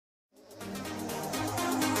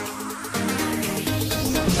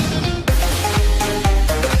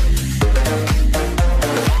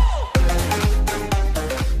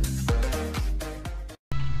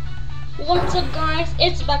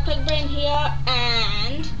It's Backpack Brain here,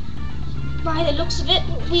 and by the looks of it,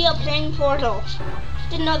 we are playing Portal.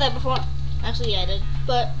 Didn't know that before. Actually, yeah, I did.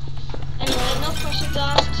 But anyway, no questions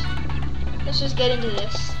asked. Let's just get into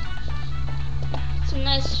this. Some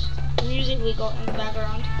nice music we got in the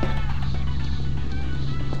background.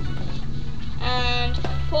 And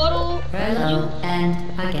Portal. Hello,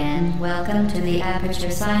 and again, welcome to the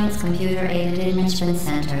Aperture Science Computer Aided Enrichment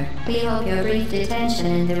Center. We hope your brief detention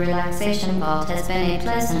in the relaxation vault has been a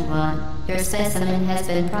pleasant one. Your specimen has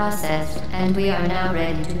been processed, and we are now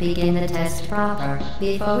ready to begin the test proper.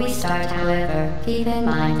 Before we start, however, keep in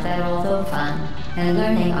mind that although fun and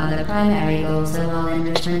learning are the primary goals of all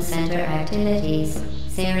Enrichment Center activities,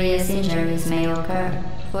 serious injuries may occur.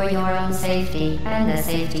 For your own safety and the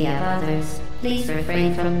safety of others, please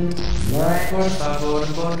refrain from stand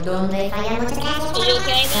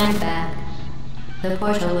back. The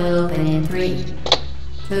portal will open in 3,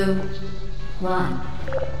 2, 1.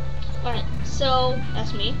 Alright, so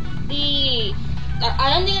that's me.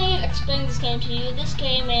 I don't think I need to explain this game to you. This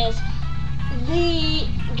game is the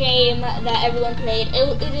game that everyone played.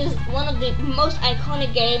 It is one of the most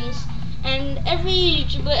iconic games, and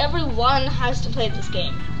everyone has to play this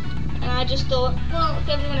game. And I just thought, well, if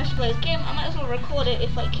everyone has to play this game, I might as well record it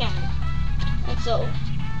if I can. And so,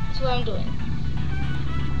 that's what I'm doing.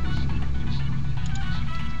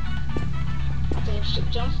 I think I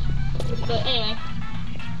should jump. But anyway,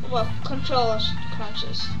 well, control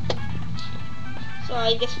crunches. So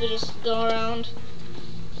I guess we just go around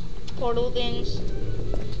portal things.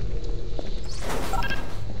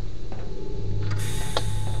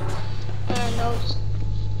 And I'll just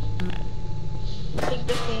pick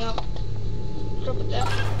this thing up. Drop it there.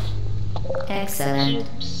 Excellent.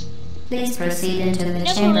 Oops. Please proceed into the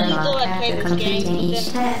Never chamber really lock thought I'd after play this completing game, each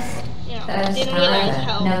then, test. First, didn't realize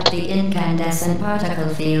however, how. note the incandescent particle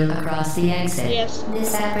field across the exit. Yes.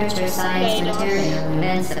 This Aperture Science material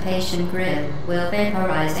emancipation grid will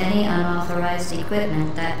vaporize any unauthorized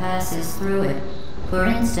equipment that passes through it. For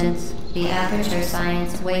instance, the Aperture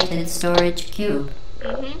Science weighted storage cube.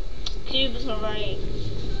 Cube is alright.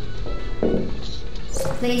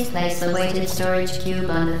 Please place the weighted storage cube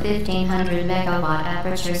on the 1500 megawatt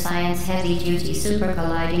Aperture Science heavy duty super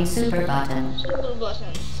colliding super button. Super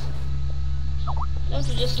buttons. Don't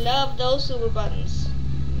you just love those super buttons,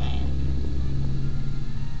 man?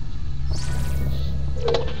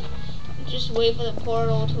 Just wait for the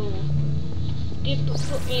portal to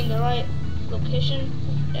put me in the right location.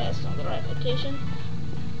 That's not the right location.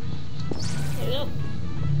 There we go.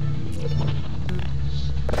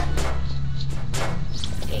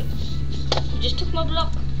 Okay. You just took my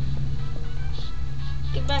block.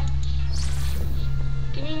 Get back.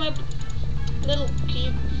 Give me my little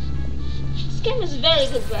cube. This game is very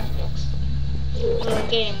good graphics for a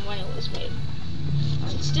game when it was made.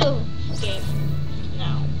 It's still a game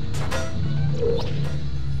now.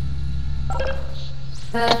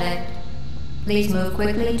 Perfect. Please move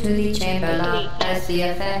quickly to the chamber lock, as the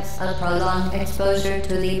effects of prolonged exposure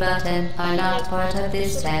to the button are not part of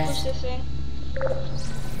this test. Push this thing.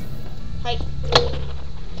 Hi.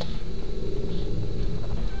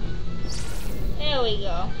 There we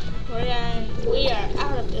go. We are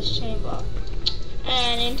out of this chamber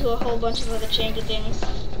and into a whole bunch of other chamber things.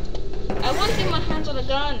 I want to get my hands on a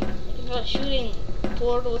gun and start shooting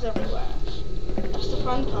portals everywhere. That's the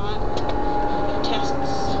fun part. Tests,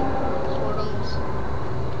 portals,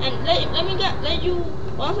 and let you.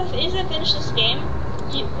 Once I finish this game,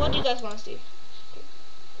 what do you guys want to see?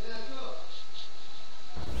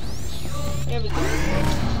 There we go.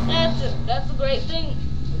 That's it. That's a great thing.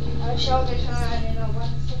 Shelter time in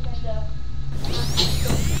 1 second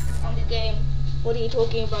on the game. What are you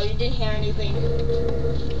talking about? You didn't hear anything.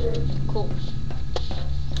 Cool.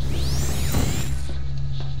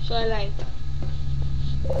 So I like that.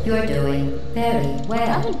 You're doing very well. I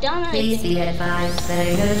haven't done Please anything. be advised that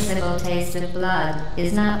a noticeable taste of blood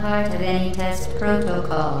is not part of any test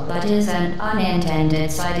protocol, but is an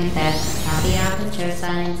unintended side effect of the Aperture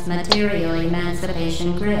Science material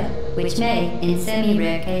emancipation grid, which may, in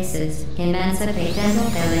semi-rare cases, emancipate dental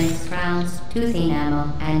fillings, crowns, tooth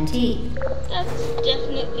enamel, and teeth. That's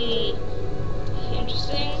definitely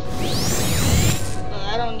interesting. But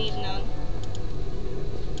I don't need none.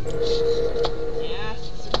 Yeah,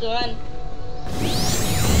 it's a gun.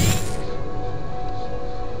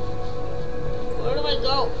 Where do I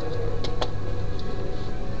go?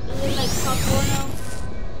 Is it like popcorn now?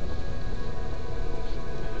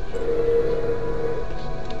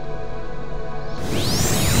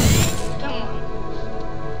 Come on.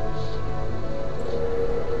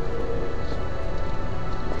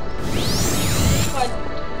 Quite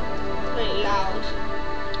pretty loud.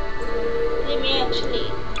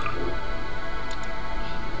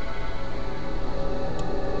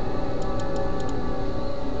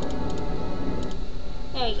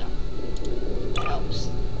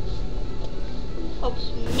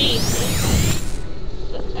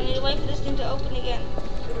 open again.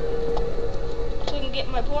 So I can get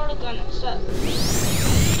my portal gun and start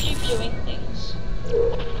doing things.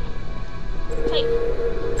 Hey.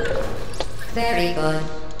 Very good.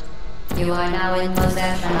 You are now in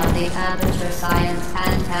possession of the Aperture Science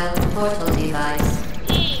handheld portal device.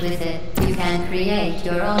 With it, you can create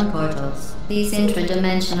your own portals. These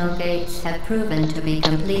intradimensional gates have proven to be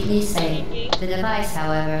completely safe. The device,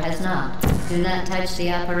 however, has not. Do not touch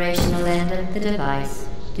the operational end of the device.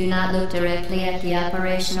 Do not look directly at the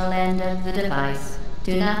operational end of the device.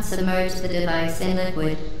 Do not submerge the device in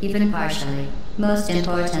liquid, even partially. Most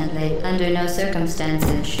importantly, under no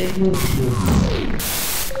circumstances should you...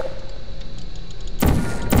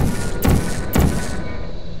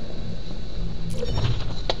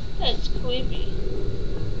 That's creepy.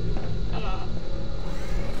 Come on.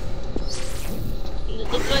 The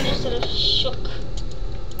gun is sort of shook.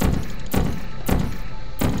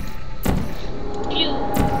 Pew,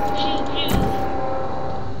 pew, pew.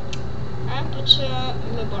 Aperture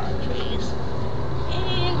Laboratories.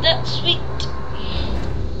 And that's sweet.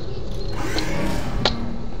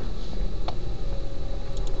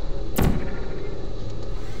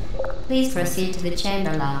 Please proceed to the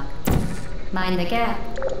chamber lock. Mind the gap.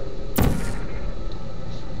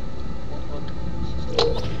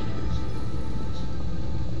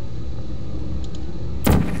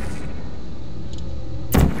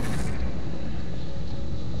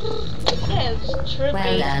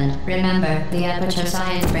 Well done. Remember, the Aperture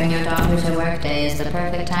Science Bring Your Daughter to Work Day is the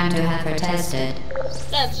perfect time to have her tested.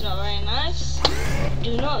 That's not very nice.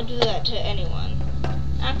 Do not do that to anyone.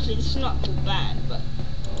 Actually, this is not too bad, but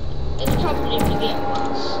it's probably going to get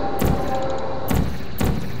worse.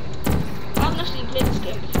 I haven't actually played this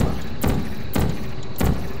game before.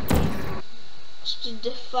 Just to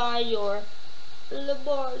defy your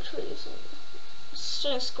laboratories. Just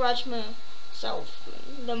trying to scratch myself.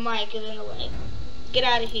 The mic is in the way. Get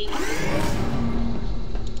out of here.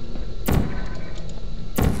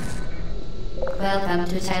 Welcome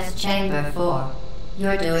to Test Chamber 4.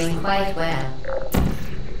 You're doing quite well.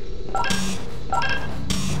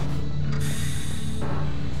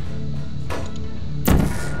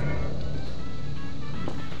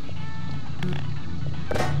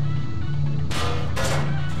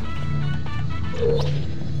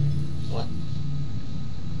 What?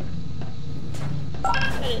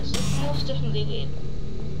 That is most definitely weird.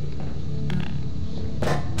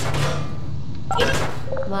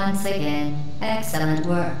 Once again, excellent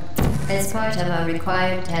work. As part of a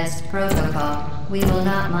required test protocol, we will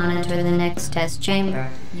not monitor the next test chamber.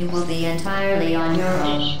 You will be entirely on your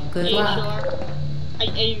own. Good luck. Are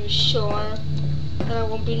you sure that I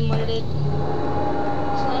won't be monitored?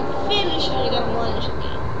 So I'm fairly sure you're gonna monitor me.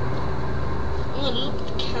 I'm gonna look at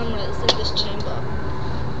the cameras in this chamber.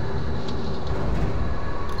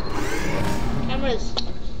 Cameras.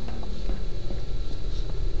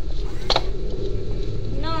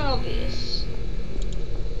 Not obvious.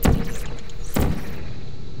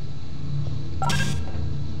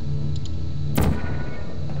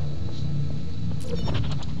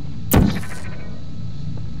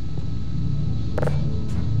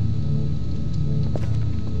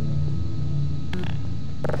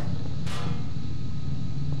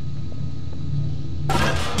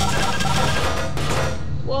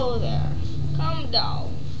 Whoa there. Calm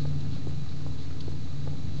down.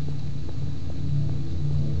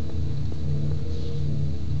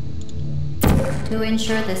 To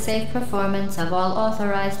ensure the safe performance of all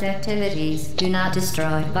authorized activities, do not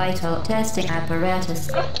destroy vital testing apparatus.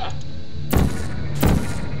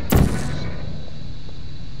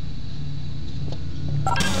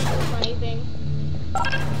 Funny thing.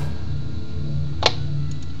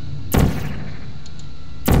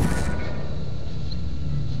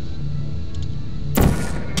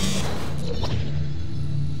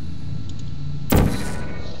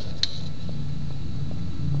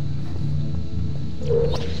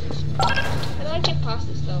 How do I get past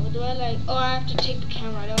this though? Do I like... Oh, I have to take the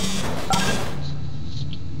camera, don't I?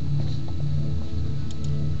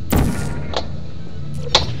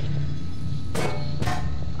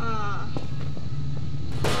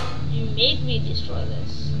 You made me destroy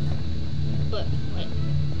this. But, wait.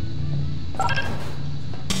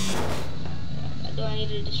 Do I need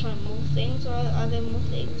to destroy more things, or are there more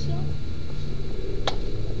things here?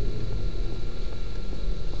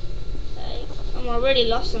 I'm already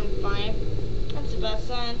lost on 5. That's a bad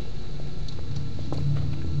sign.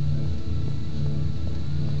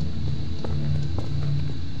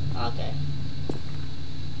 Okay.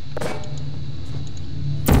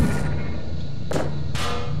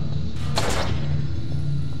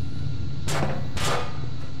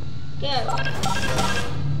 Good.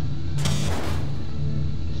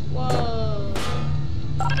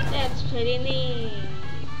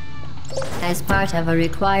 As part of a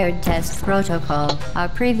required test protocol, our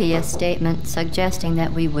previous statement suggesting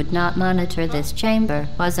that we would not monitor this chamber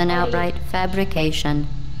was an outright fabrication.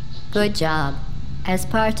 Good job. As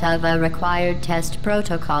part of a required test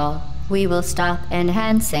protocol, we will stop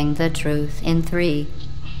enhancing the truth in 3,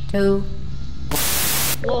 2...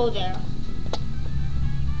 Whoa there.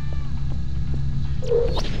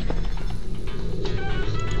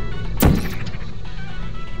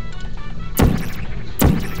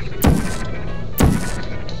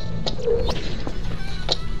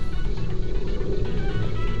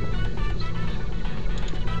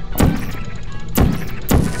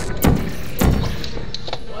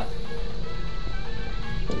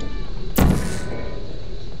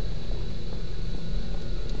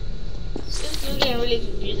 Really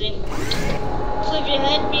confusing. So if you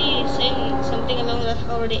heard me saying something along that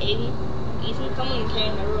already Ethan, come and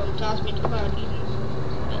came in my room to ask me to about Ethan.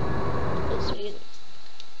 But it's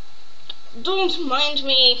don't mind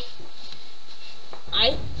me.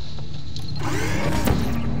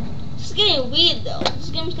 This is getting weird though. This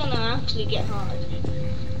game's gonna actually get hard.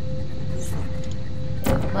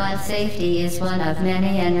 While safety is one of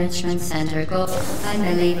many enrichment center goals,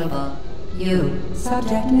 unbelievable. You.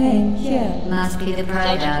 Subject name here. Must be the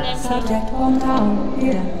product. Subject hometown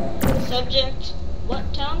here. Subject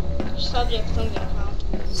what town? Subject something town.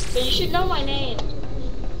 But you should know my name.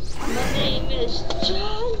 My name is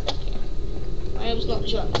John. My name's not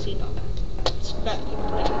John, see no. It's bad people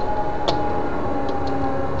name.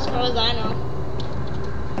 As far as I know.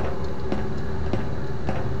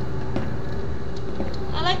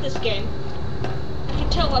 I like this game. I can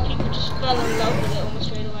tell why people just fell in love with it almost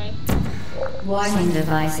straight away. Warning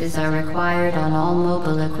devices are required on all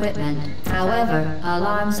mobile equipment. However,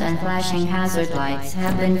 alarms and flashing hazard lights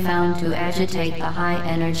have been found to agitate the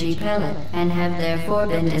high-energy pellet and have therefore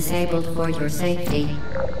been disabled for your safety.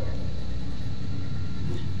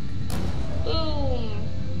 Boom.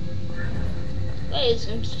 That is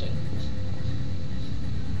interesting.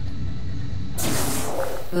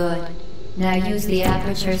 Good. Now use the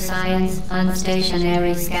Aperture Science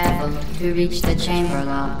unstationary scaffold to reach the chamber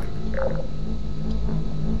lock.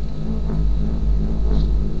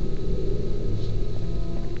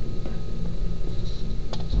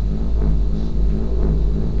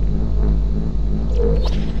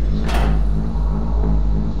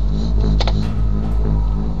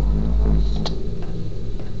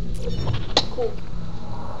 Cool.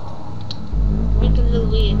 Make a little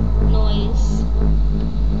weird noise.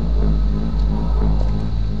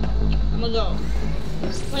 I'm gonna go.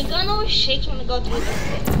 My gun always shakes when I go through that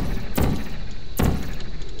thing.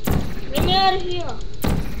 Get me out of here.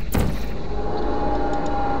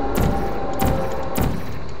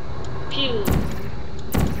 Pew.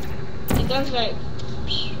 The gun's like...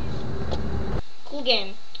 Cool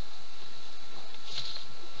game.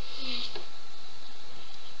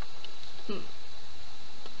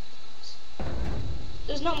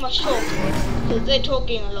 There's not much talk, because they're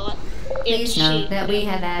talking a lot. Please note that we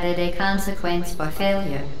have added a consequence for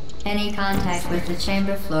failure. Any contact with the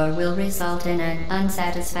chamber floor will result in an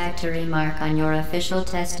unsatisfactory mark on your official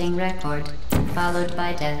testing record, followed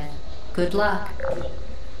by death. Good luck.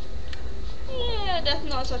 Yeah, that's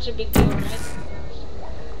not such a big deal, right?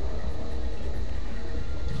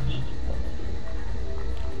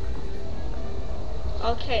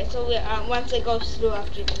 Okay, so we once it goes through,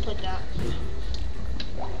 after you put that.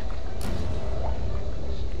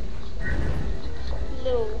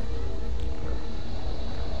 Little.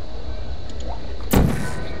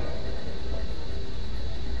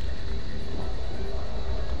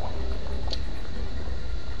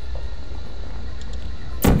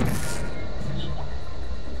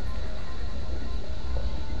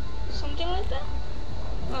 Something like that?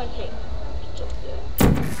 Okay. Stop there.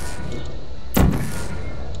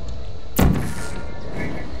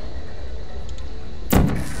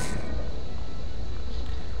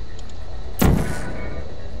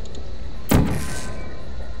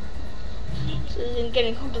 This is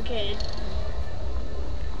getting complicated.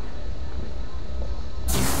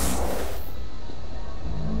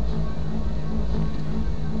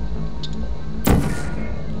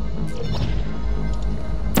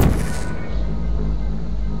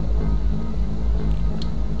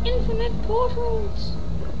 Infinite portals.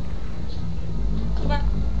 Come back.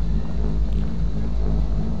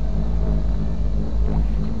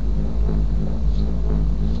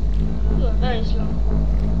 You are very slow.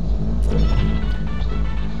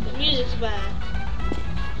 The music's bad.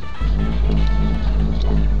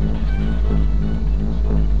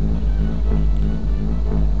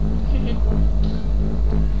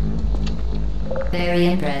 Very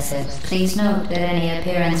impressive. Please note that any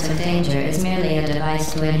appearance of danger is merely a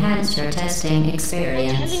device to enhance your testing You're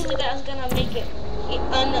experience. telling me that's gonna make it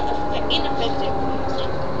ineffective.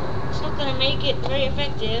 It's not gonna make it very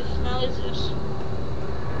effective. Now is it?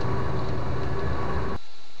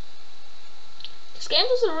 This game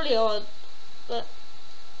is really odd, but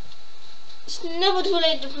it's never too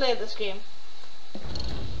late to play this game.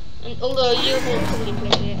 And although you will probably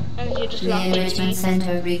play it, and you just The laugh at Enrichment me.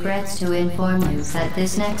 Center regrets to inform you that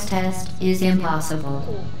this next test is impossible.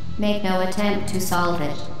 Cool. Make no attempt to solve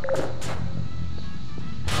it.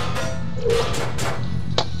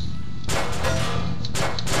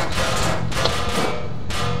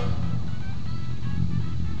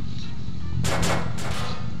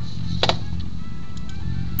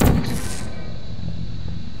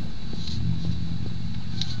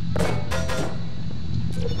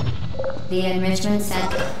 The Enrichment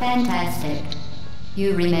Center. Fantastic.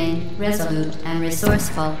 You remain resolute and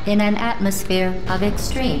resourceful in an atmosphere of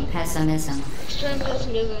extreme pessimism. Extreme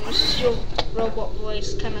pessimism. It's just your robot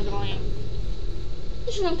voice kind of going.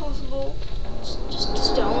 This is impossible.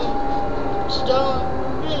 Just don't. Just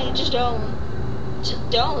don't. Really, just don't. Just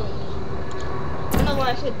don't. I don't know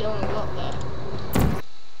why I said don't a lot there.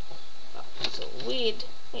 Oh, that's so weird.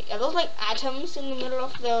 Wait, are those like atoms in the middle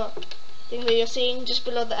of the thing that you're seeing just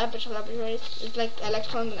below the aperture laboratories? It's like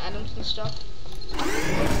electrons and atoms and stuff.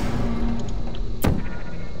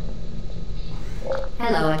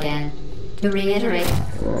 Hello again. To reiterate,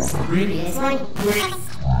 previously,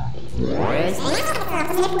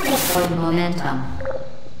 momentum.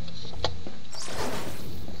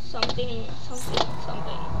 Something.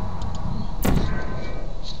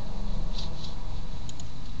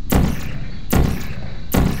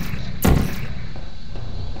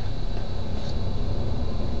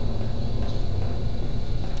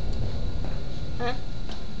 Huh?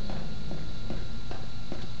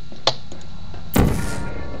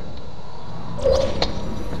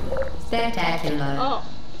 Spectacular. Oh.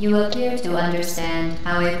 You appear to understand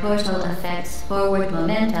how a portal affects forward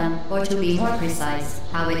momentum, or to be more precise,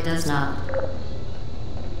 how it does not.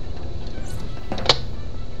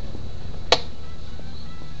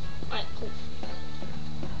 Alright, cool.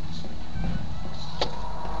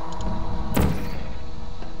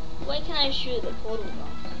 Why can I shoot the portal gun?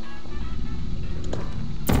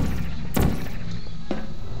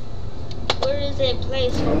 Where is a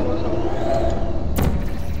place for portal?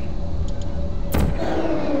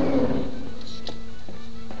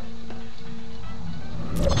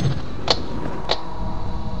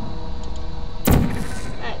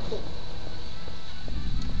 Alright, cool.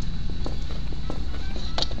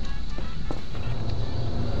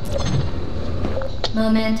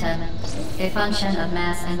 Momentum, a function of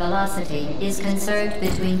mass and velocity, is conserved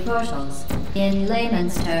between portals. In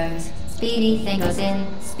layman's terms, speedy thing goes in,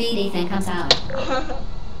 speedy thing comes out.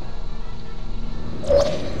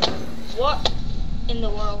 What in the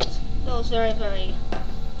world? That was very, very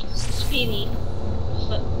speedy.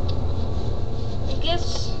 But I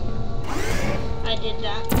guess I did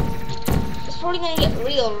that. It's probably gonna get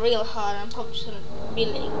real hard. I'm probably just gonna be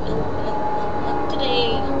like, not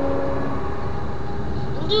today.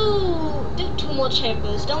 We'll do 2 more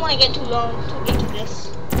chambers. Don't want to get too long into this.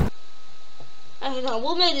 Okay, no,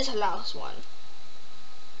 we'll make this the last one.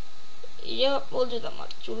 Yep, we'll do that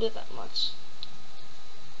much. We'll do that much.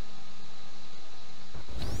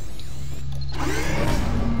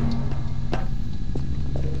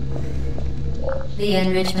 The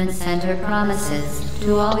Enrichment Center promises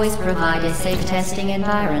to always provide a safe testing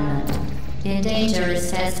environment. In dangerous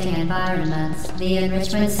testing environments, the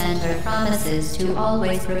Enrichment Center promises to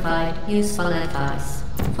always provide useful advice.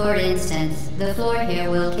 For instance, the floor here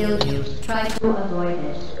will kill you. Try to avoid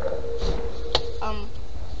it.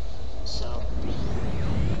 So.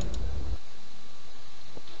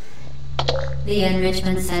 The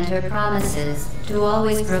Enrichment Center promises to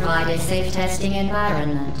always provide a safe testing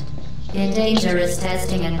environment. In dangerous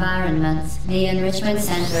testing environments, the Enrichment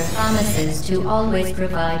Center promises to always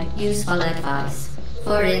provide useful advice.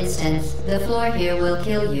 For instance, the floor here will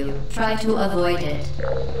kill you. Try to avoid it.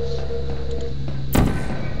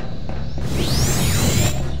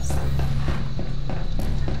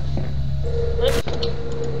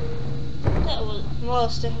 That was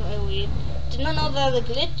most definitely weird. Did not know that was a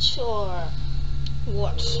glitch or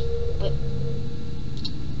what, but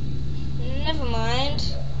never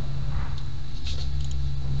mind.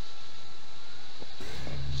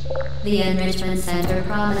 The Enrichment Center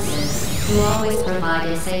promises to always provide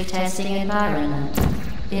a safe testing environment.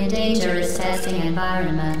 In dangerous testing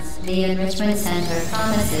environments, the Enrichment Center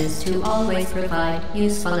promises to always provide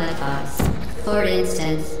useful advice. For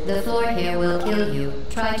instance, the floor here will kill you.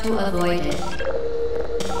 Try to avoid it.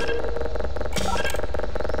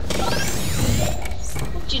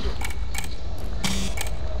 What you do?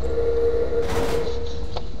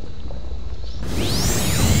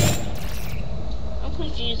 I'm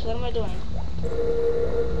confused. What am I doing?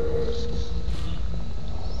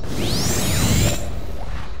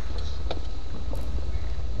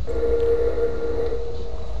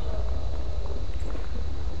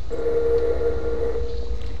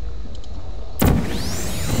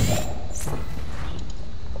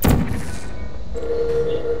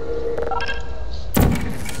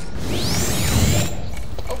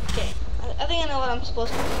 I'm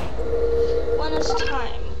supposed to do. One is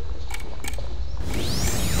time.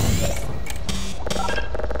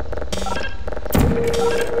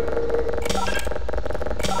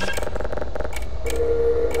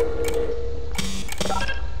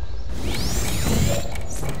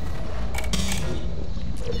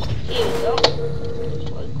 Here we go.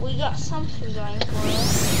 We got something going for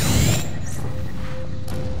us.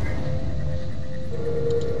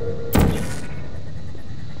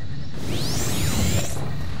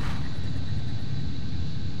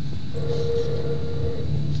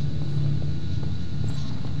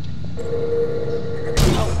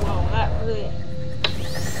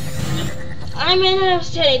 I may not have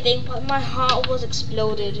said anything, but my heart was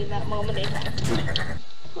exploded in that moment in time.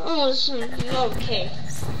 Oh, it's okay.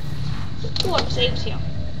 Oh, I'm safe here.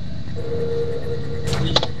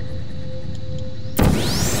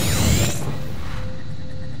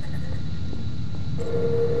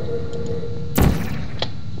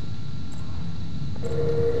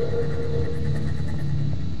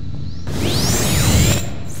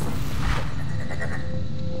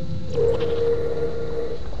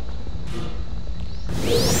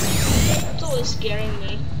 Scaring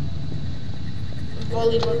me.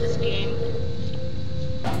 Volleyball this game.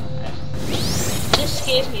 This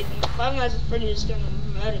scares me. Five Nights at Freddy's is gonna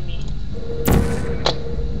murder me.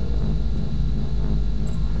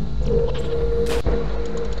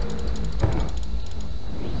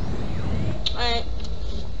 Alright.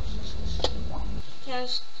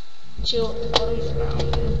 Just chill at the bottom of the ground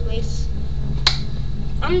in the place.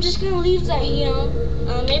 I'm just gonna leave that here.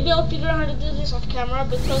 Maybe I'll figure out how to do this off camera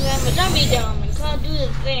because I'm a dummy dumb and can't do the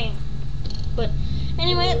thing. But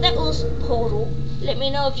anyway, that was Portal. Let me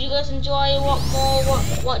know if you guys enjoy.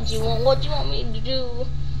 What do you want? What do you want me to do?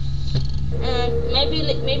 And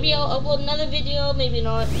maybe I'll upload another video. Maybe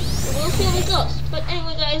not. We'll see how it goes. But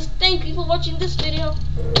anyway, guys, thank you for watching this video.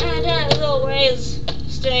 And as always,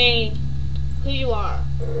 stay who you are.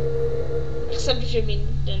 Except if you're mean,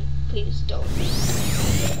 then please don't.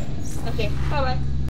 Okay, bye bye.